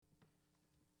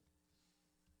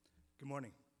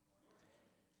morning.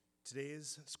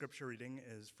 Today's scripture reading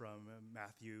is from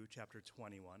Matthew chapter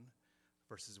 21,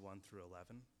 verses 1 through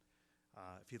 11.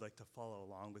 If you'd like to follow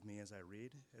along with me as I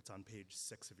read, it's on page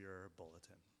 6 of your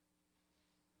bulletin.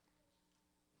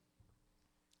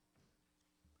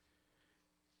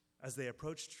 As they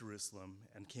approached Jerusalem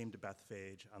and came to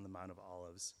Bethphage on the Mount of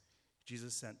Olives,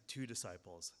 Jesus sent 2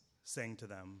 disciples, saying to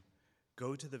them,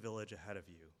 "Go to the village ahead of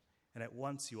you, and at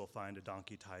once you will find a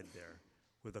donkey tied there,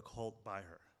 with a colt by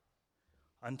her.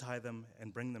 Untie them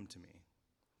and bring them to me.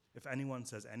 If anyone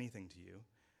says anything to you,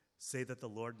 say that the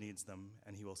Lord needs them,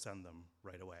 and he will send them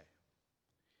right away."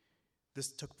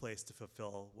 This took place to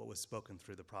fulfill what was spoken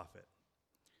through the prophet.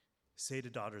 "Say to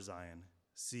daughter Zion,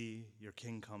 see, your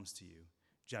king comes to you,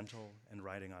 gentle and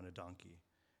riding on a donkey,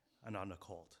 and on a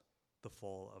colt, the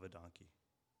foal of a donkey."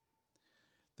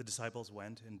 The disciples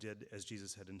went and did as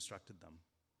Jesus had instructed them.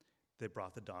 They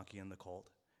brought the donkey and the colt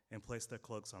and placed their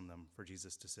cloaks on them for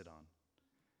Jesus to sit on.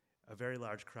 A very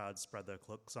large crowd spread their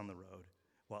cloaks on the road,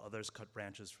 while others cut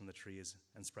branches from the trees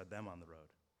and spread them on the road.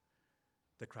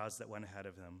 The crowds that went ahead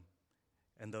of them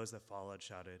and those that followed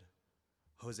shouted,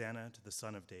 "Hosanna to the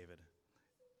Son of David.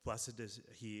 Blessed is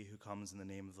he who comes in the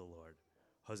name of the Lord.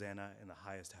 Hosanna in the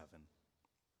highest heaven."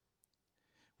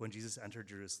 When Jesus entered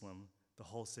Jerusalem, the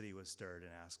whole city was stirred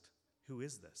and asked, "Who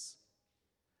is this?"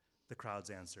 The crowds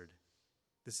answered,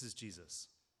 "This is Jesus,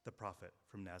 the prophet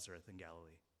from Nazareth in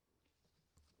Galilee."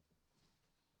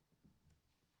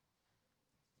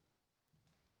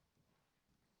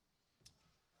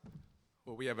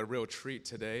 Well, we have a real treat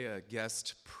today, a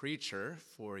guest preacher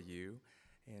for you.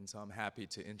 And so I'm happy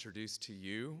to introduce to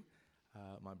you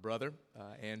my brother,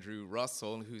 Andrew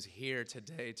Russell, who's here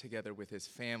today together with his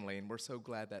family. And we're so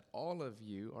glad that all of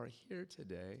you are here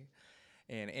today.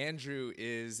 And Andrew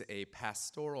is a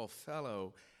pastoral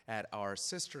fellow at our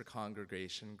sister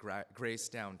congregation, Grace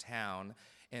Downtown.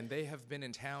 And they have been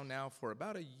in town now for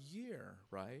about a year,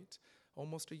 right?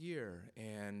 Almost a year.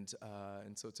 And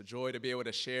so it's a joy to be able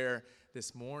to share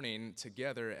this morning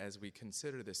together as we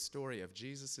consider this story of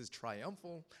Jesus'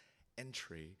 triumphal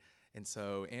entry. And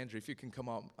so, Andrew, if you can come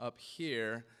up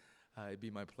here, it'd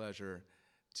be my pleasure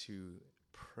to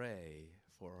pray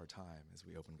for our time as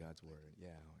we open God's word.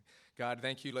 Yeah. God,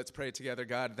 thank you. Let's pray together.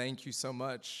 God, thank you so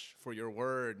much for your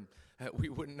word. We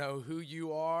wouldn't know who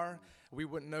you are. We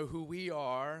wouldn't know who we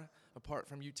are apart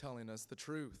from you telling us the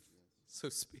truth. So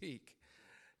speak.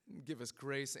 Give us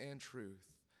grace and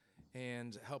truth,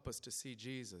 and help us to see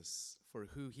Jesus for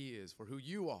who he is, for who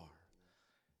you are.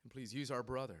 And please use our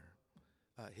brother,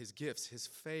 his gifts, his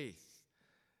faith.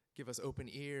 Give us open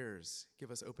ears.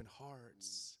 Give us open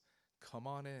hearts. Come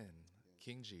on in,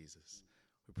 King Jesus.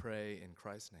 We pray in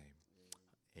Christ's name.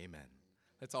 Amen.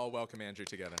 Let's all welcome Andrew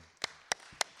together.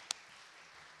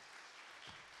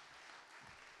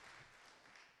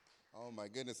 Oh my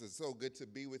goodness, it's so good to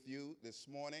be with you this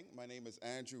morning. My name is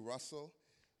Andrew Russell,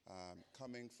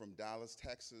 coming from Dallas,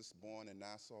 Texas, born in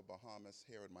Nassau, Bahamas,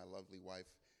 here with my lovely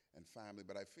wife and family.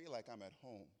 But I feel like I'm at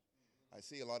home. I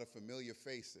see a lot of familiar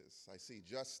faces. I see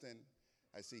Justin,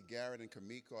 I see Garrett and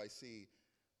Kamiko, I see,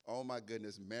 oh my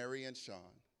goodness, Mary and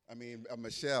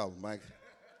Michelle.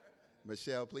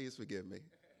 Michelle, please forgive me.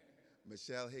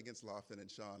 Michelle Higgins Lofton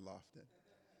and Sean Lofton.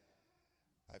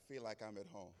 I feel like I'm at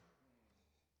home.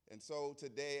 And so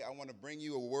today I want to bring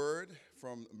you a word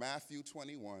from Matthew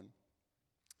 21.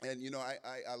 And,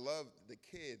 I love the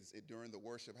kids during the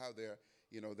worship, how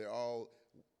they're all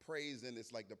praising.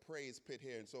 It's like the praise pit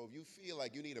here. And so if you feel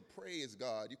like you need to praise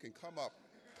God, you can come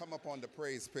up on the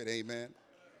praise pit, amen.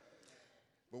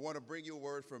 But I want to bring you a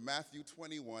word from Matthew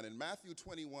 21. In Matthew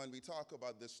 21, we talk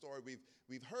about this story.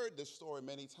 We've heard this story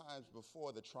many times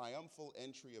before, the triumphal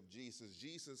entry of Jesus.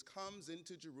 Jesus comes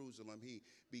into Jerusalem. He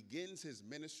begins his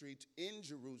ministry in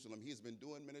Jerusalem. He's been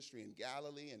doing ministry in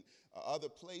Galilee and other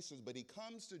places, but he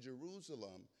comes to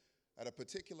Jerusalem at a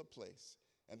particular place.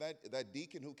 And that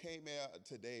deacon who came here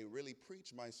today really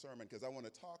preached my sermon, because I want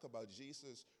to talk about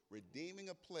Jesus redeeming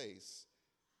a place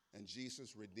and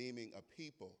Jesus redeeming a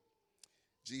people.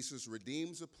 Jesus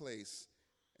redeems a place,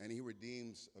 and he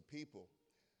redeems a people.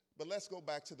 But let's go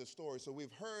back to the story. So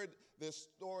we've heard this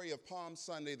story of Palm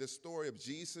Sunday, the story of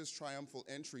Jesus' triumphal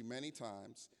entry many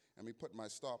times. Let me put my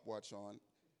stopwatch on.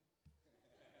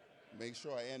 Make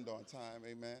sure I end on time,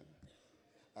 amen.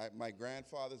 My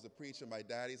grandfather's a preacher, my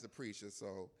daddy's a preacher,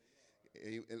 so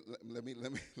let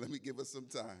me give us some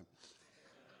time.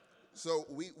 So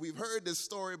we've heard this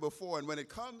story before, and when it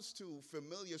comes to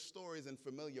familiar stories and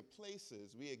familiar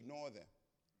places, we ignore them.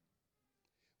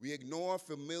 We ignore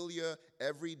familiar,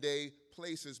 everyday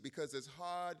places because it's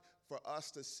hard for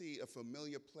us to see a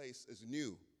familiar place as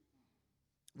new.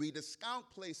 We discount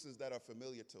places that are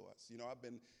familiar to us. You know, I've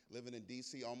been living in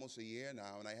D.C. almost a year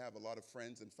now, and I have a lot of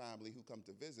friends and family who come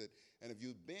to visit. And if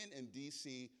you've been in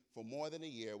D.C. for more than a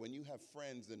year, when you have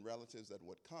friends and relatives that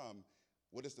would come,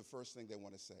 what is the first thing they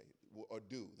want to say or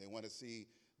do? They want to see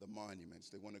the monuments.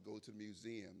 They want to go to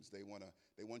museums. They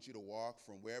want you to walk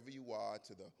from wherever you are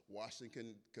to the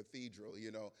Washington Cathedral,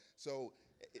 you know. So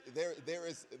there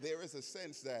is a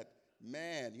sense that,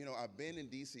 man, you know, I've been in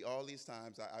D.C. all these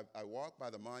times. I walk by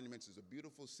the monuments. It's a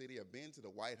beautiful city. I've been to the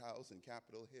White House and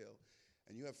Capitol Hill.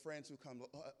 And you have friends who come,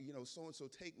 you know, so-and-so,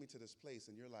 take me to this place.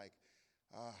 And you're like,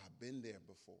 I've been there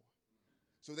before.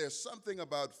 So there's something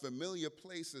about familiar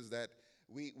places that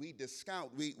we discount.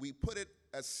 We put it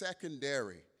as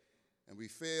secondary. And we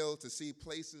fail to see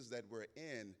places that we're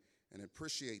in and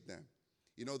appreciate them.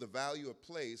 You know, the value of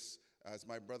place, as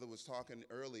my brother was talking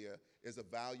earlier, is a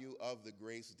value of the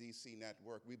Grace DC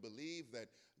Network. We believe that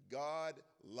God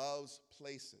loves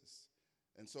places.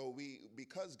 And so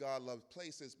because God loves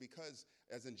places, because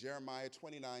as in Jeremiah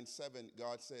 29:7,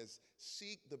 God says,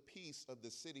 seek the peace of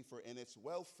the city, for in its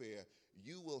welfare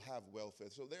you will have welfare.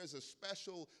 So there's a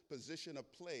special position of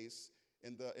place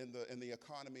in the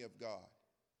economy of God.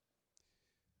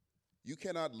 You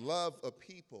cannot love a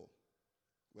people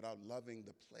without loving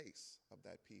the place of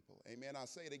that people. Amen. I'll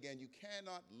say it again. You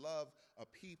cannot love a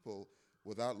people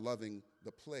without loving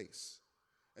the place.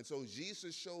 And so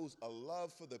Jesus shows a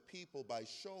love for the people by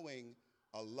showing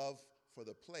a love for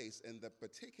the place. And the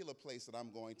particular place that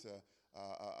I'm going to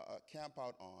camp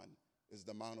out on is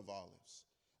the Mount of Olives.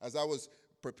 As I was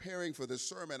preparing for this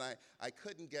sermon, I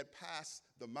couldn't get past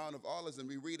the Mount of Olives, and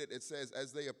we read it. It says,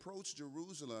 as they approached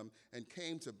Jerusalem and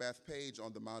came to Bethphage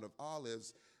on the Mount of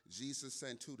Olives, Jesus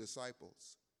sent 2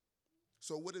 disciples.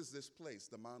 So what is this place,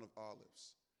 the Mount of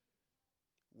Olives?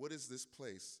 What is this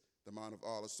place, the Mount of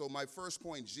Olives? So my first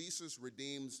point, Jesus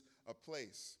redeems a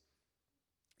place.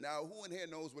 Now, who in here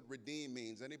knows what redeem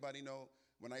means? Anybody know?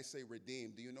 When I say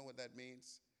redeem, do you know what that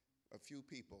means? A few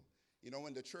people. You know,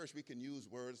 in the church, we can use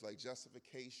words like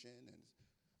justification and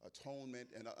atonement,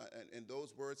 and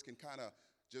those words can kind of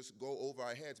just go over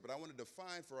our heads. But I want to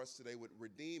define for us today what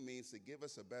redeem means to give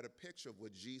us a better picture of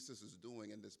what Jesus is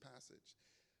doing in this passage.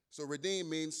 So redeem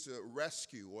means to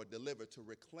rescue or deliver, to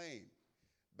reclaim.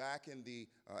 Back in the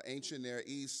ancient Near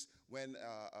East, when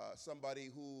somebody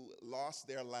who lost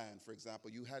their land, for example,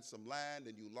 you had some land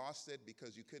and you lost it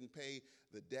because you couldn't pay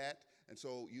the debt, and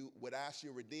so you would ask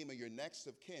your redeemer, your next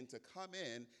of kin, to come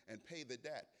in and pay the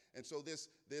debt. And so this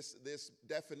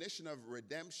definition of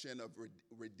redemption, of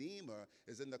redeemer,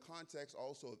 is in the context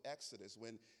also of Exodus,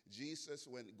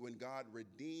 when God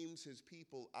redeems his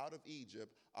people out of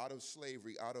Egypt, out of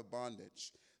slavery, out of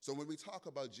bondage. So when we talk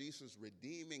about Jesus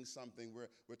redeeming something,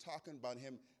 we're talking about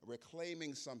him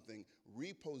reclaiming something,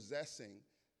 repossessing,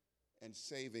 and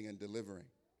saving and delivering.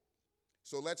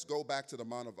 So let's go back to the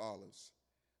Mount of Olives.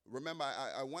 Remember,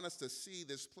 I want us to see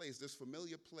this place, this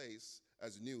familiar place,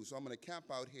 as new. So I'm going to camp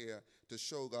out here to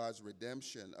show God's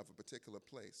redemption of a particular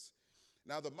place.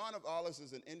 Now, the Mount of Olives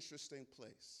is an interesting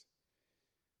place.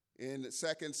 In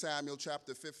 2 Samuel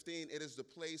chapter 15, it is the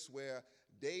place where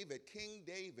King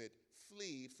David,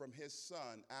 fled from his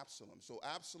son Absalom. So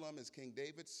Absalom is King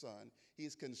David's son.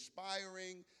 He's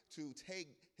conspiring to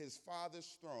take his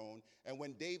father's throne. And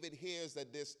when David hears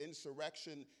that this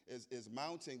insurrection is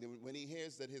mounting, when he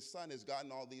hears that his son has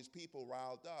gotten all these people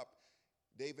riled up,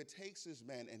 David takes his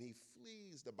men and he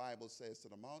flees, the Bible says, to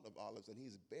the Mount of Olives, and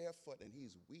he's barefoot and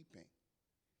he's weeping.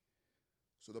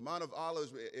 So the Mount of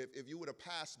Olives, if you were to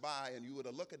pass by and you were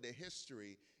to look at the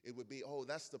history, it would be, oh,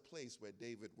 that's the place where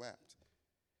David wept.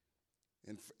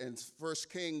 In 1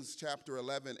 Kings chapter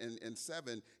 11 and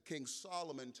 7, King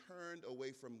Solomon turned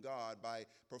away from God by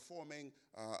performing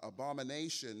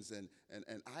abominations and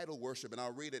idol worship. And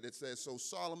I'll read it. It says, so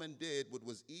Solomon did what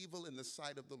was evil in the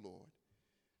sight of the Lord,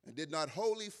 and did not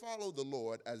wholly follow the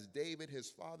Lord as David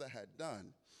his father had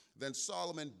done. Then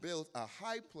Solomon built a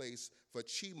high place for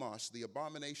Chemosh, the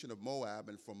abomination of Moab,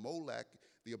 and for Molech,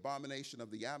 the abomination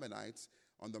of the Ammonites,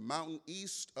 on the mountain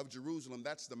east of Jerusalem.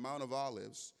 That's the Mount of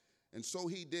Olives. And so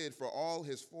he did for all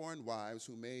his foreign wives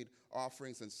who made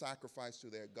offerings and sacrifice to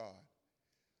their God.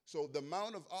 So the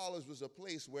Mount of Olives was a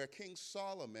place where King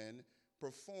Solomon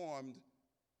performed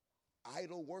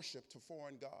idol worship to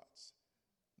foreign gods.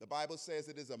 The Bible says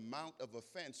it is a mount of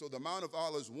offense. So the Mount of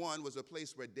Olives, one, was a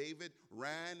place where David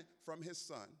ran from his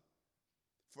son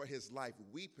for his life,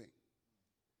 weeping.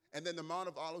 And then the Mount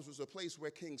of Olives was a place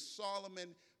where King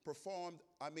Solomon performed,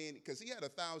 because he had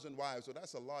 1,000 wives, so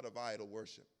that's a lot of idol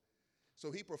worship.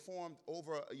 So he performed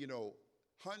over,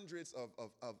 hundreds of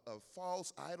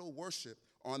false idol worship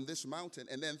on this mountain.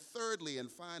 And then thirdly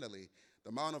and finally,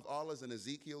 The Mount of Olives in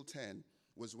Ezekiel 10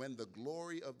 was when the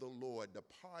glory of the Lord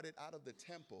departed out of the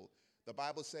temple. The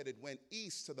Bible said it went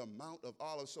east to the Mount of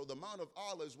Olives. So the Mount of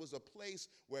Olives was a place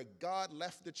where God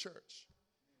left the church.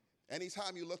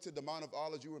 Anytime you looked at the Mount of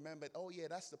Olives, you remembered, oh yeah,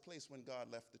 that's the place when God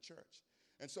left the church.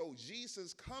 And so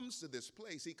Jesus comes to this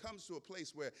place. He comes to a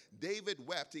place where David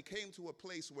wept. He came to a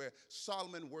place where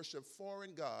Solomon worshiped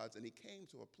foreign gods. And he came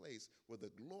to a place where the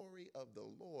glory of the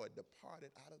Lord departed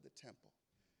out of the temple.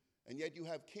 And yet you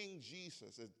have King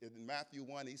Jesus. In Matthew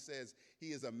 1, he says, he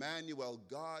is Emmanuel,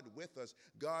 God with us,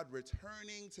 God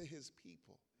returning to his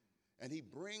people. And he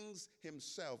brings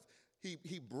himself,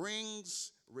 he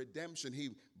brings redemption, he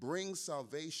brings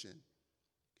salvation.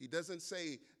 He doesn't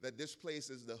say that this place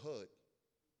is the hood.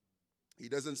 He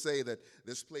doesn't say that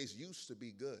this place used to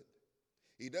be good.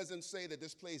 He doesn't say that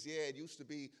this place, yeah, it used to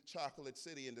be Chocolate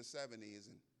City in the 70s.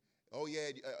 And, oh,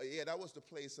 yeah, that was the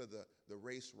place of the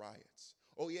race riots.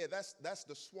 Oh, yeah, that's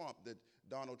the swamp that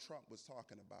Donald Trump was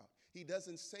talking about. He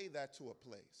doesn't say that to a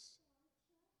place.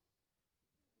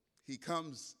 He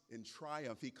comes in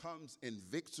triumph. He comes in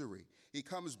victory. He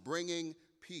comes bringing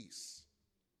peace.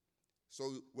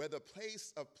 So where the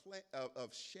place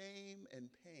of shame and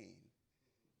pain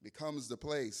becomes the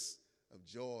place of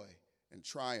joy and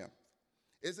triumph.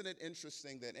 Isn't it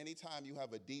interesting that anytime you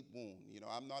have a deep wound,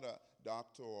 I'm not a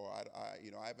doctor or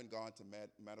I haven't gone to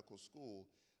medical school,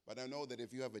 but I know that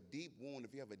if you have a deep wound,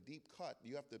 if you have a deep cut,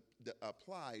 you have to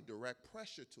apply direct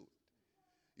pressure to it.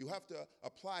 You have to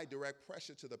apply direct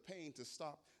pressure to the pain to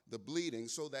stop the bleeding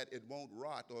so that it won't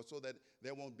rot or so that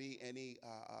there won't be any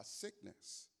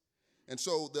sickness. And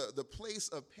so the place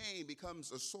of pain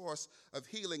becomes a source of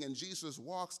healing, and Jesus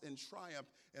walks in triumph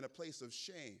in a place of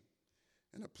shame,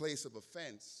 in a place of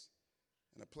offense,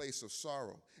 in a place of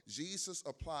sorrow. Jesus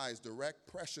applies direct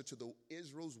pressure to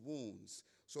Israel's wounds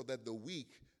so that the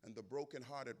weak and the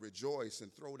brokenhearted rejoice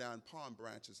and throw down palm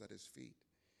branches at his feet.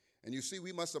 And you see,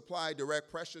 we must apply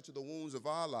direct pressure to the wounds of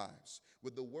our lives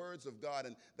with the words of God,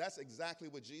 and that's exactly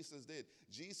what Jesus did.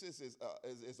 Jesus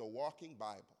is a walking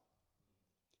Bible.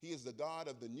 He is the God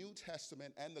of the New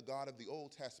Testament and the God of the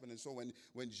Old Testament. And so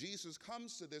when Jesus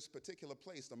comes to this particular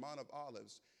place, the Mount of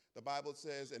Olives, the Bible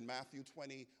says in Matthew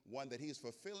 21 that he is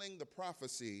fulfilling the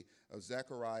prophecy of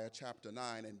Zechariah chapter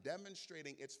 9 and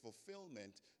demonstrating its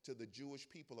fulfillment to the Jewish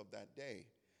people of that day.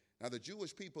 Now, the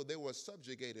Jewish people, they were a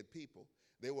subjugated people.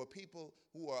 They were people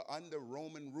who are under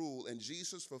Roman rule, and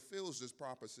Jesus fulfills this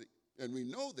prophecy. And we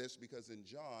know this because in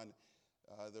John,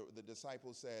 the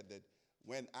disciples said that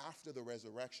when after the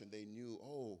resurrection, they knew,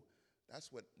 oh,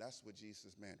 that's what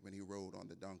Jesus meant when he rode on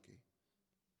the donkey.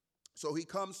 So he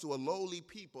comes to a lowly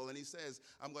people and he says,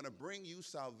 I'm going to bring you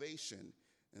salvation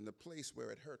in the place where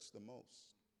it hurts the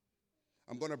most.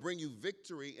 I'm going to bring you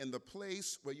victory in the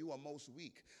place where you are most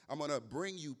weak. I'm going to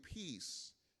bring you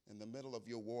peace in the middle of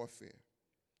your warfare.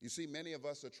 You see, many of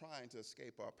us are trying to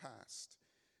escape our past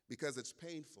because it's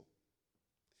painful.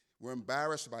 We're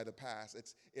embarrassed by the past.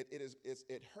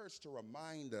 It hurts to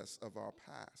remind us of our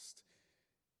past.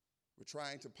 We're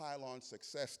trying to pile on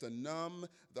success to numb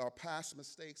our past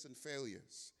mistakes and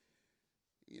failures.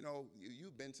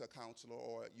 You've been to a counselor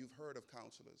or you've heard of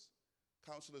counselors.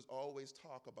 Counselors always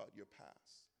talk about your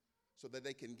past so that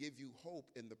they can give you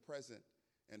hope in the present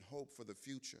and hope for the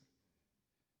future.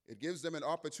 It gives them an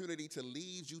opportunity to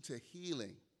lead you to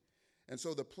healing. And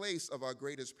so the place of our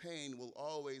greatest pain will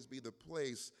always be the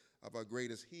place of our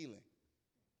greatest healing.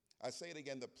 I say it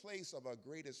again, the place of our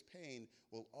greatest pain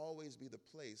will always be the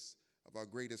place of our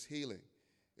greatest healing.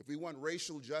 If we want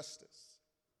racial justice,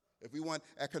 if we want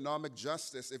economic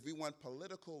justice, if we want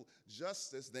political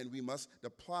justice, then we must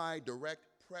apply direct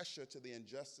pressure to the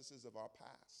injustices of our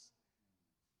past.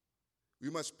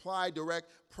 We must apply direct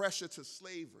pressure to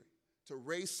slavery, to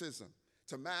racism,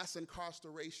 to mass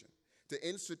incarceration, to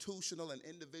institutional and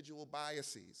individual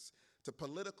biases, to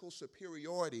political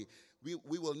superiority.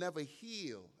 We will never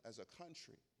heal as a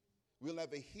country. We'll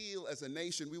never heal as a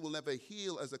nation. We will never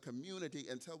heal as a community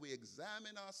until we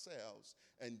examine ourselves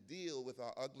and deal with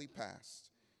our ugly past.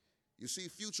 You see,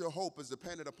 future hope is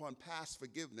dependent upon past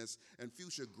forgiveness, and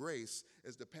future grace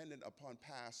is dependent upon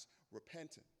past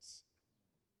repentance.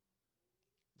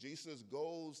 Jesus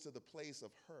goes to the place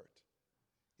of hurt.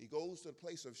 He goes to the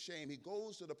place of shame. He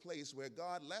goes to the place where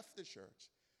God left the church,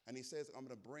 and he says, I'm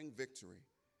going to bring victory.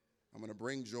 I'm going to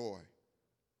bring joy.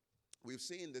 We've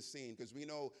seen this scene because we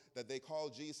know that they call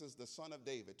Jesus the Son of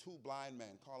David. Two blind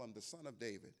men call him the Son of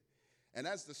David. And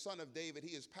as the Son of David,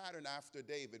 he is patterned after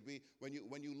David. When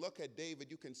you look at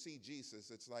David, you can see Jesus.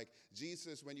 It's like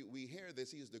Jesus, when we hear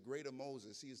this, he is the greater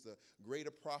Moses. He's the greater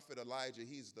prophet Elijah.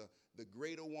 He's the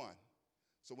greater one.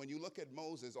 So when you look at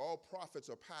Moses, all prophets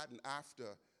are patterned after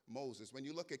Moses. When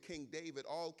you look at King David,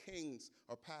 all kings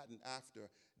are patterned after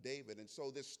David. And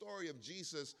so this story of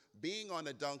Jesus being on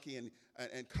a donkey and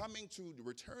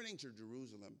returning to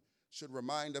Jerusalem should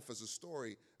remind us as a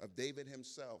story of David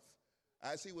himself.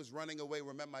 As he was running away,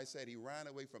 remember I said he ran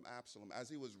away from Absalom. As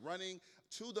he was running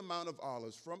to the Mount of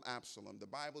Olives from Absalom, the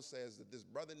Bible says that this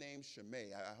brother named Shimei,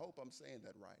 I hope I'm saying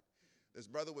that right. This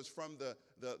brother was from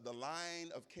the line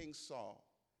of King Saul.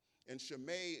 And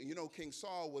Shimei, you know, King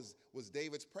Saul was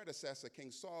David's predecessor.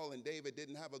 King Saul and David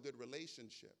didn't have a good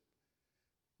relationship.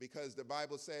 Because the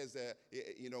Bible says that,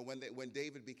 you know, when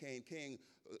David became king,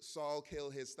 Saul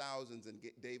killed his thousands and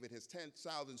David his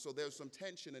 10,000. So there's some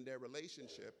tension in their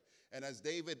relationship. And as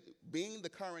David, being the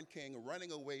current king,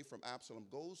 running away from Absalom,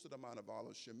 goes to the Mount of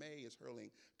Olives, Shimei is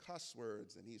hurling cuss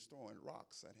words and he's throwing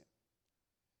rocks at him.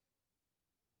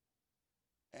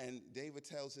 And David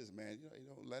tells his man, you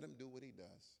know, let him do what he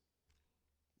does.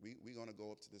 We're going to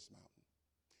go up to this mountain.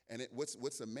 And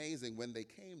what's amazing, when they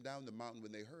came down the mountain,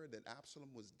 when they heard that Absalom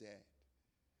was dead,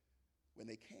 when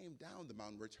they came down the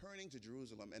mountain, returning to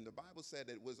Jerusalem, and the Bible said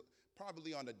it was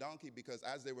probably on a donkey because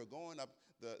as they were going up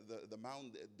the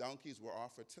mountain, donkeys were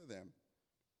offered to them.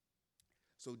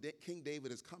 So King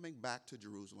David is coming back to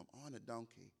Jerusalem on a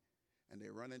donkey, and they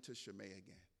run into Shimei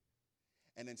again.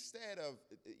 And instead of,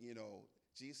 you know,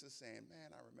 Jesus saying,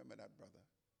 man, I remember that brother.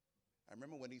 I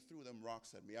remember when he threw them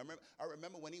rocks at me. I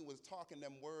remember when he was talking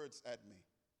them words at me.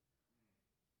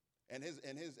 And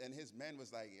his men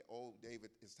was like, oh, David,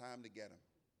 it's time to get him.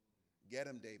 Get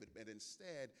him, David. But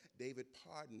instead, David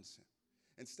pardons him.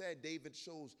 Instead, David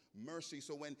shows mercy.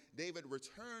 So when David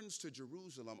returns to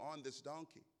Jerusalem on this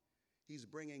donkey, he's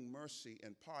bringing mercy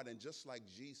and pardon, just like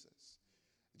Jesus.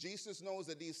 Jesus knows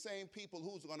that these same people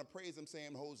who's going to praise him,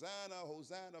 saying, Hosanna,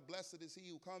 Hosanna, blessed is he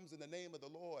who comes in the name of the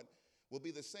Lord, will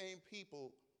be the same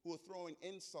people who are throwing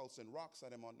insults and rocks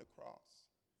at him on the cross.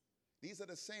 These are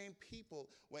the same people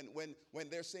when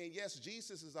they're saying, yes,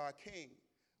 Jesus is our king.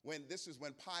 When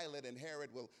Pilate and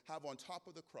Herod will have on top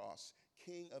of the cross,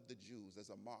 King of the Jews, as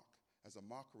a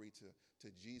mockery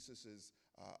to Jesus'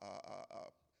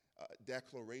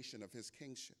 declaration of his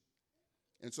kingship.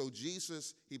 And so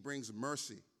Jesus, he brings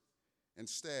mercy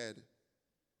instead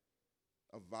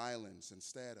of violence,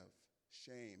 instead of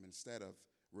shame, instead of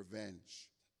revenge.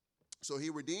 So he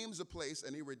redeems a place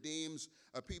and he redeems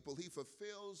a people. He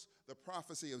fulfills the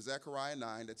prophecy of Zechariah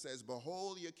 9 that says,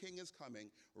 behold, your king is coming,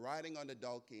 riding on a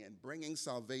donkey and bringing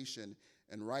salvation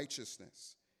and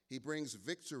righteousness. He brings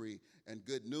victory and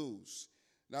good news.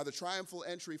 Now, the triumphal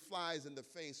entry flies in the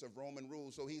face of Roman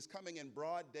rule. So he's coming in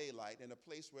broad daylight in a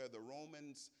place where the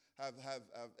Romans have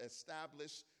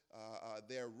established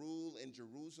their rule in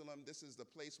Jerusalem. This is the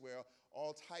place where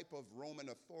all type of Roman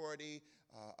authority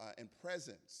and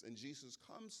presence. And Jesus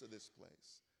comes to this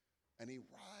place, and he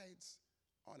rides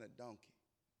on a donkey.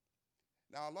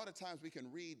 Now, a lot of times we can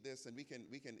read this, and we can,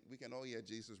 oh yeah,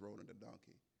 Jesus rode on a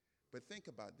donkey. But think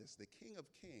about this: the King of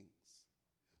Kings,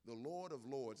 the Lord of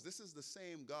Lords. This is the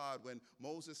same God when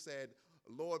Moses said,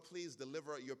 Lord, please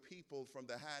deliver your people from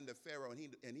the hand of Pharaoh,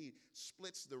 and he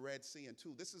splits the Red Sea in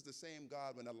two. This is the same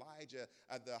God when Elijah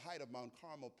at the height of Mount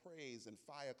Carmel prays and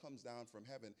fire comes down from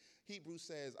heaven. Hebrews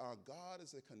says our God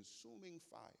is a consuming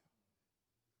fire.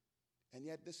 And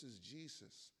yet this is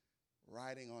Jesus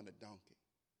riding on a donkey.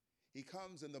 He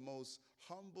comes in the most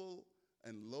humble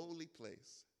and lowly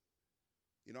place.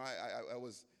 You know, I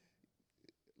was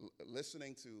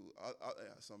listening to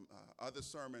some other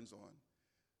sermons on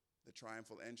the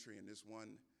triumphal entry, and this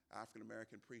one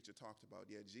African-American preacher talked about,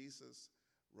 yeah, Jesus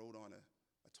rode on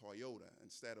a Toyota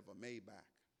instead of a Maybach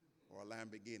or a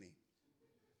Lamborghini.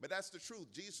 But that's the truth.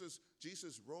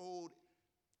 Jesus rode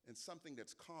in something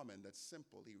that's common, that's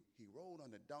simple. He rode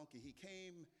on a donkey. He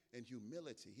came in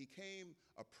humility. He came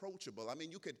approachable. I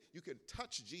mean, you could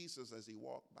touch Jesus as he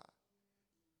walked by.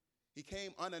 He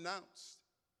came unannounced.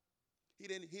 He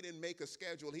didn't make a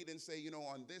schedule. He didn't say, you know,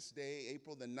 on this day,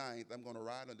 April the 9th, I'm going to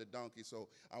ride on the donkey, so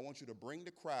I want you to bring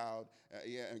the crowd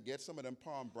and get some of them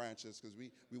palm branches because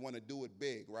we want to do it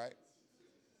big, right?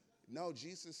 No,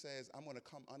 Jesus says, I'm going to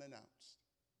come unannounced.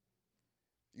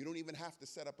 You don't even have to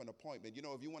set up an appointment. You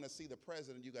know, if you want to see the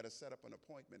president, you got to set up an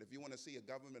appointment. If you want to see a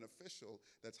government official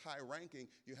that's high-ranking,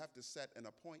 you have to set an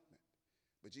appointment.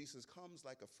 But Jesus comes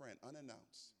like a friend,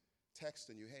 unannounced,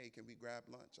 texting you, hey, can we grab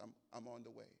lunch? I'm on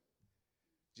the way.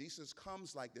 Jesus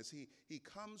comes like this. He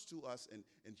comes to us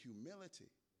in humility.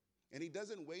 And he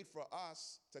doesn't wait for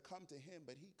us to come to him,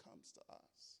 but he comes to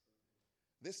us.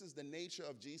 This is the nature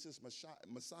of Jesus'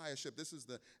 messiahship. This is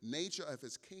the nature of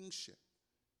his kingship.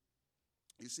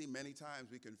 You see, many times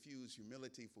we confuse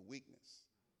humility for weakness.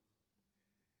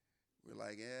 We're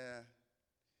like, yeah,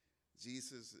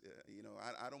 Jesus,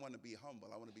 I don't want to be humble.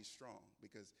 I want to be strong,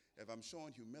 because if I'm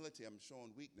showing humility, I'm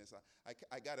showing weakness.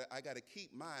 I gotta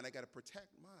keep mine. I gotta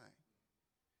protect mine.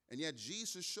 And yet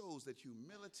Jesus shows that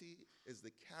humility is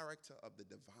the character of the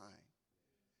divine.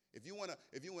 If you want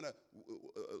to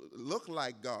look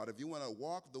like God, if you want to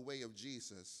walk the way of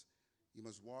Jesus, you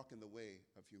must walk in the way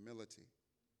of humility.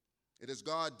 It is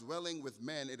God dwelling with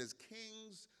men. It is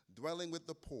kings dwelling with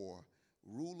the poor,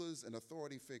 rulers and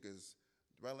authority figures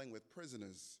dwelling with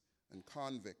prisoners and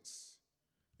convicts.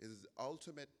 It is the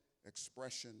ultimate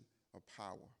expression of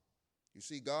power. You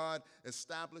see, God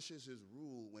establishes his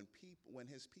rule when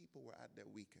his people were at their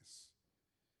weakest.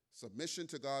 Submission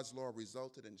to God's law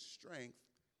resulted in strength,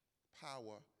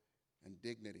 power, and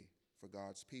dignity for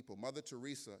God's people. Mother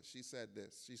Teresa, she said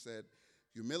this. She said,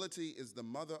 humility is the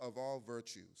mother of all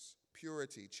virtues,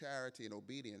 purity, charity, and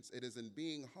obedience. It is in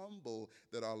being humble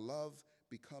that our love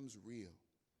becomes real,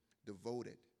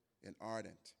 devoted, and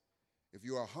ardent. If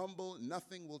you are humble,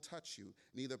 nothing will touch you,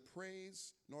 neither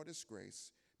praise nor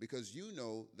disgrace, because you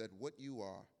know what you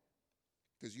are.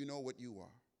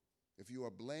 If you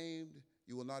are blamed,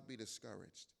 you will not be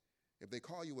discouraged. If they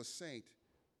call you a saint,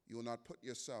 you will not put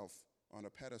yourself on a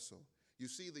pedestal. You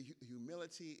see, the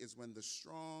humility is what the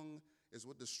strong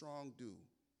do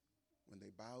when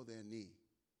they bow their knee,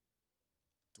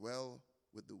 dwell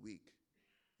with the weak,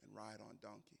 and ride on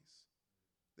donkeys.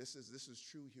 This is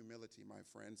true humility, my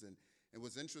friends. And it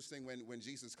was interesting when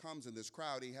Jesus comes in this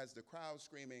crowd, he has the crowd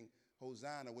screaming,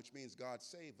 Hosanna, which means God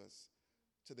save us,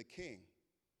 to the King.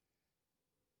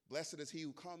 Blessed is he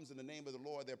who comes in the name of the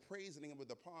Lord. They're praising him with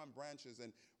the palm branches.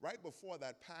 And right before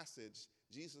that passage,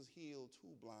 Jesus healed 2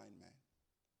 blind men.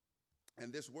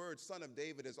 And this word, son of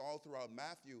David, is all throughout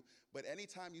Matthew. But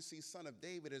anytime you see son of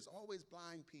David, there's always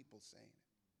blind people saying it.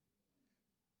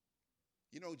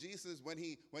 You know, Jesus, when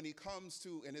he comes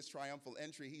to, in his triumphal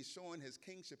entry, he's showing his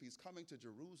kingship. He's coming to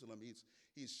Jerusalem. He's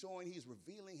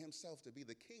revealing himself to be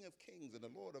the King of kings and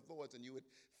the Lord of lords. And you would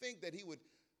think that he would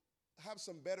have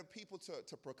some better people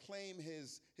to proclaim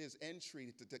his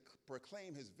entry, to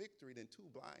proclaim his victory than 2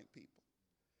 blind people.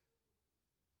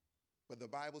 But the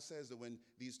Bible says that when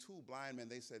these 2 blind men,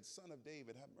 they said, Son of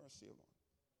David, have mercy on us.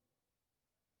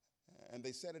 And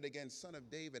they said it again, Son of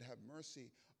David, have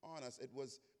mercy on us. It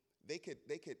was, they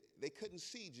couldn't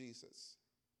see Jesus.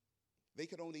 They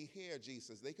could only hear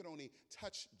Jesus. They could only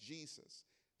touch Jesus.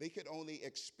 They could only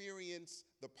experience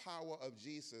the power of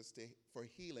Jesus for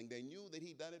healing. They knew that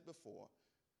he'd done it before,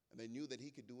 and they knew that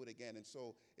he could do it again. And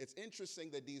so it's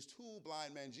interesting that these 2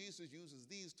 blind men, Jesus uses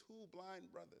these 2 blind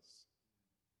brothers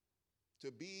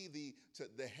to be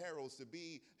the heralds, to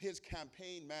be his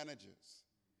campaign managers,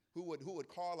 who would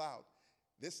call out,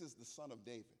 this is the Son of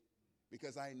David,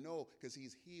 because I know, because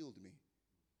he's healed me.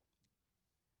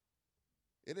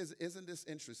 Isn't this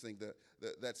interesting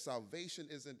that salvation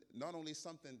isn't not only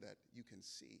something that you can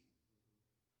see,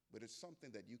 but it's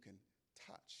something that you can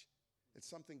touch. It's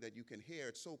something that you can hear.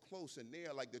 It's so close and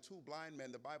near, like the 2 blind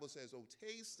men. The Bible says, oh,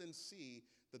 taste and see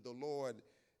that the Lord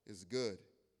is good.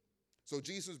 So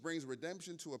Jesus brings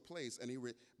redemption to a place, and he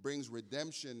brings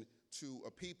redemption to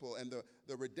a people. And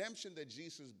the redemption that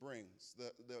Jesus brings,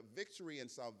 the victory and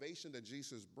salvation that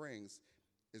Jesus brings,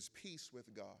 is peace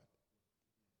with God.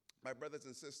 My brothers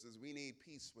and sisters, we need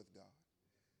peace with God.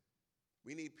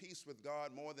 We need peace with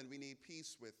God more than we need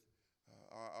peace with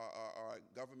our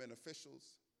government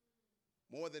officials,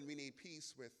 more than we need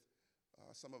peace with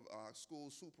some of our school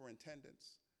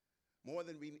superintendents, more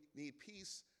than we need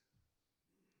peace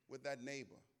with that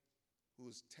neighbor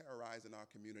who's terrorizing our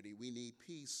community. We need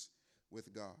peace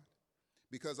with God,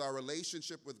 because our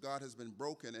relationship with God has been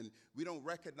broken, and we don't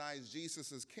recognize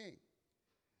Jesus as king.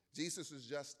 Jesus is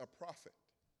just a prophet.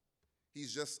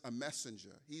 He's just a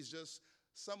messenger. He's just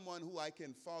someone who I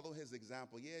can follow his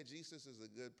example. Yeah, Jesus is a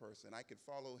good person. I can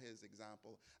follow his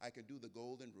example. I can do the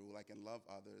golden rule. I can love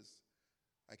others.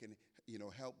 I can,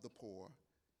 help the poor.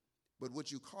 But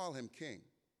would you call him king?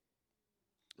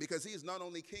 Because he is not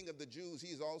only king of the Jews,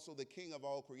 he's also the king of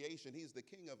all creation. He's the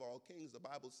king of all kings. The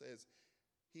Bible says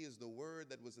he is the word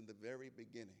that was in the very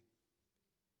beginning.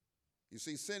 You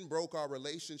see, sin broke our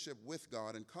relationship with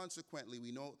God, and consequently,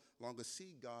 we no longer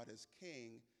see God as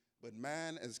king, but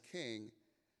man as king,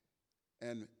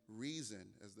 and reason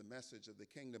as the message of the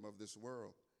kingdom of this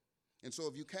world. And so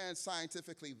if you can't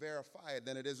scientifically verify it,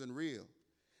 then it isn't real.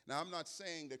 Now, I'm not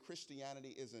saying that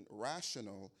Christianity isn't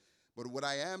rational, but what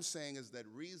I am saying is that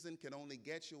reason can only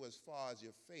get you as far as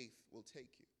your faith will take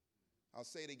you. I'll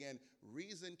say it again.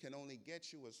 Reason can only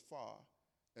get you as far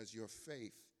as your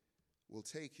faith will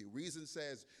take you. Reason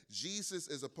says Jesus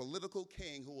is a political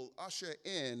king who will usher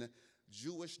in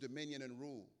Jewish dominion and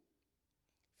rule.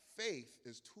 Faith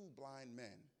is two blind men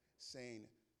saying,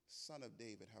 Son of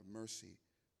David, have mercy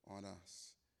on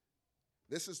us.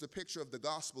 This is the picture of the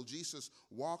gospel. Jesus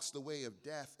walks the way of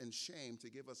death and shame to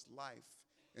give us life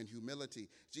and humility.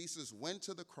 Jesus went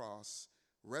to the cross,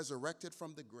 resurrected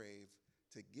from the grave,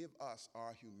 to give us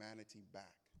our humanity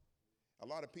back. A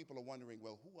lot of people are wondering,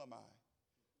 well, who am I?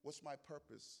 What's my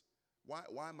purpose?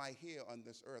 Why am I here on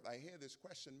this earth? I hear this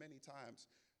question many times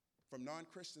from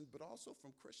non-Christians, but also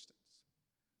from Christians.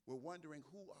 We're wondering,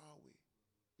 who are we?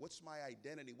 What's my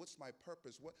identity? What's my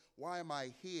purpose? Why am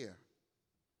I here?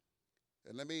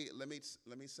 And let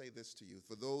me say this to you.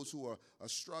 For those who are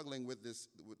struggling with this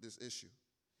issue,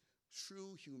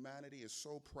 true humanity is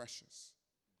so precious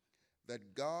that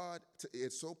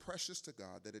it's so precious to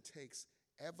God that it takes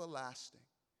everlasting,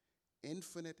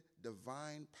 infinite,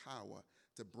 divine power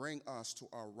to bring us to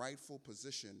our rightful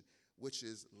position, which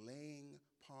is laying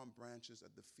palm branches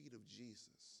at the feet of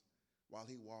Jesus while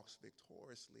he walks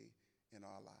victoriously in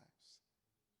our lives.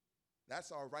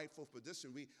 That's our rightful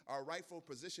position. Our rightful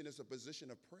position is a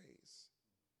position of praise.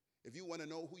 If you want to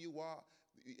know who you are,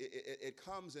 it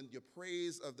comes in your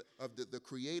praise of the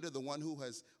Creator, the one who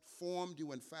has formed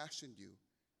you and fashioned you.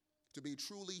 To be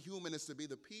truly human is to be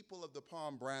the people of the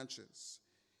palm branches.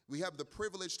 We have the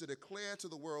privilege to declare to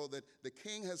the world that the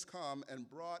King has come and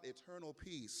brought eternal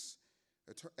peace,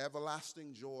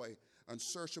 everlasting joy,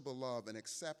 unsearchable love, and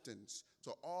acceptance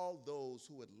to all those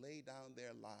who would lay down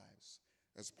their lives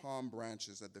as palm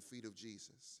branches at the feet of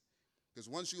Jesus. Because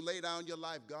once you lay down your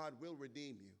life, God will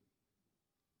redeem you.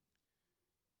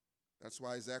 That's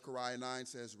why Zechariah 9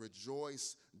 says,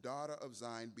 Rejoice, daughter of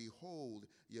Zion, behold,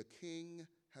 your king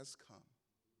has come,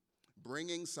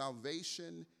 bringing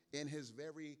salvation in his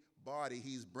very body.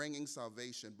 He's bringing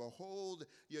salvation. Behold,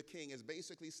 your king is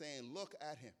basically saying, look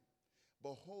at him.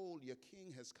 Behold, your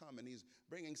king has come, and he's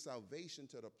bringing salvation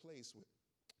to the place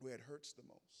where it hurts the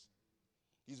most.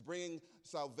 He's bringing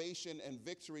salvation and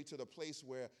victory to the place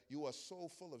where you are so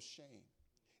full of shame.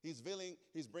 He's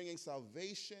bringing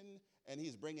salvation and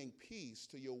he's bringing peace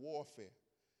to your warfare,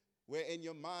 where in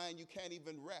your mind you can't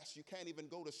even rest. You can't even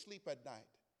go to sleep at night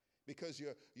because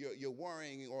you're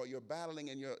worrying or you're battling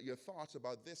in your thoughts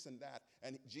about this and that.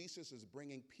 And Jesus is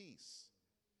bringing peace.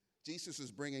 Jesus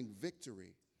is bringing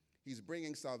victory. He's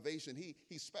bringing salvation.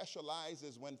 He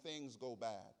specializes when things go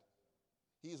bad.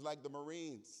 He's like the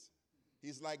Marines.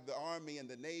 He's like the Army and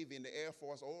the Navy and the Air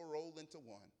Force all rolled into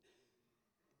one.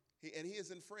 He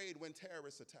isn't afraid when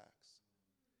terrorists attacks.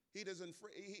 He doesn't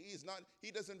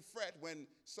fret when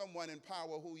someone in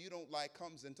power who you don't like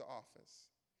comes into office.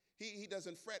 He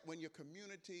doesn't fret when your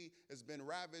community has been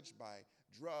ravaged by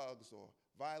drugs or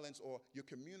violence, or your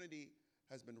community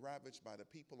has been ravaged by the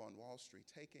people on Wall Street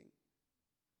taking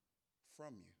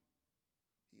from you.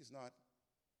 He's not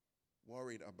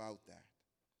worried about that.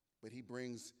 But he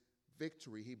brings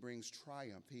victory. He brings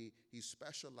triumph. He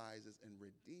specializes in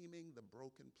redeeming the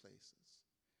broken places.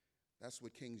 That's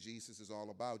what King Jesus is all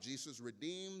about. Jesus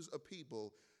redeems a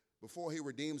people before he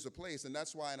redeems a place. And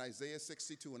that's why in Isaiah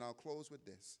 62, and I'll close with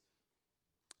this.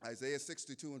 Isaiah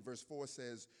 62 and verse 4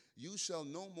 says, You shall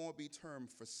no more be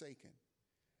termed forsaken,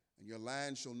 and your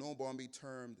land shall no more be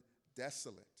termed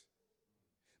desolate.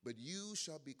 But you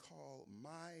shall be called,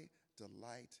 My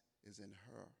delight is in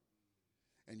her,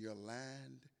 and your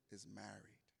land is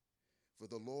married. For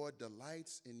the Lord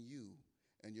delights in you,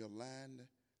 and your land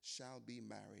shall be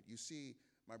married. You see,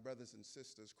 my brothers and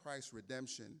sisters, Christ's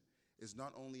redemption is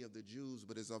not only of the Jews,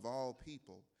 but is of all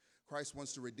people. Christ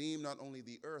wants to redeem not only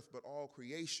the earth, but all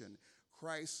creation.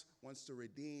 Christ wants to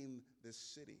redeem this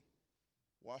city,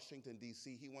 Washington,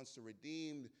 D.C. He wants to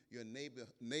redeem your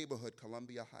neighborhood,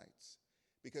 Columbia Heights.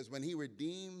 Because when he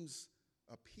redeems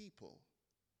a people,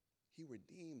 he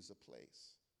redeems a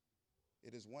place.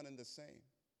 It is one and the same.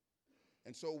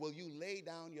 And so will you lay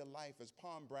down your life as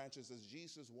palm branches as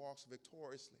Jesus walks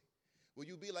victoriously? Will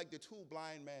you be like the two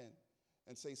blind men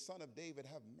and say, Son of David,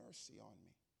 have mercy on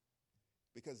me?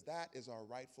 Because that is our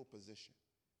rightful position,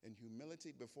 in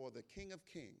humility before the King of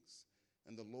Kings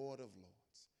and the Lord of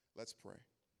Lords. Let's pray.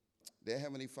 Dear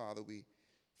Heavenly Father, we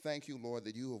thank you, Lord,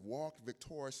 that you have walked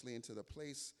victoriously into the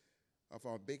place of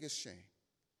our biggest shame.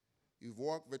 You've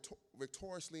walked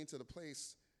victoriously into the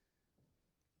place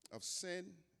of sin,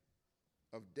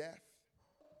 of death.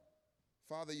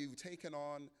 Father, you've taken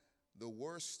on the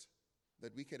worst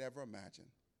that we could ever imagine.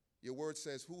 Your word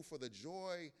says, who for the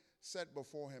joy set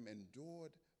before him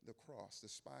endured the cross,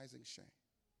 despising shame.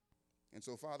 And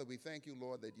so, Father, we thank you,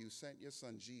 Lord, that you sent your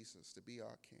son Jesus to be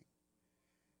our King.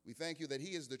 We thank you that he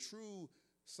is the true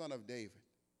Son of David,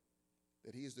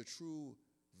 that he is the true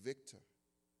victor,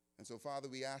 And so, Father,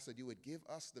 we ask that you would give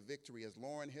us the victory, as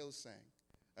Lauryn Hill sang,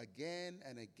 again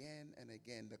and again and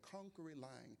again, the conquering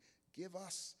lion. Give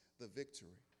us the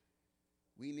victory.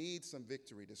 We need some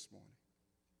victory this morning.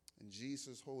 In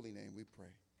Jesus' holy name we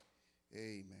pray.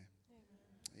 Amen.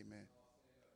 Amen. Amen.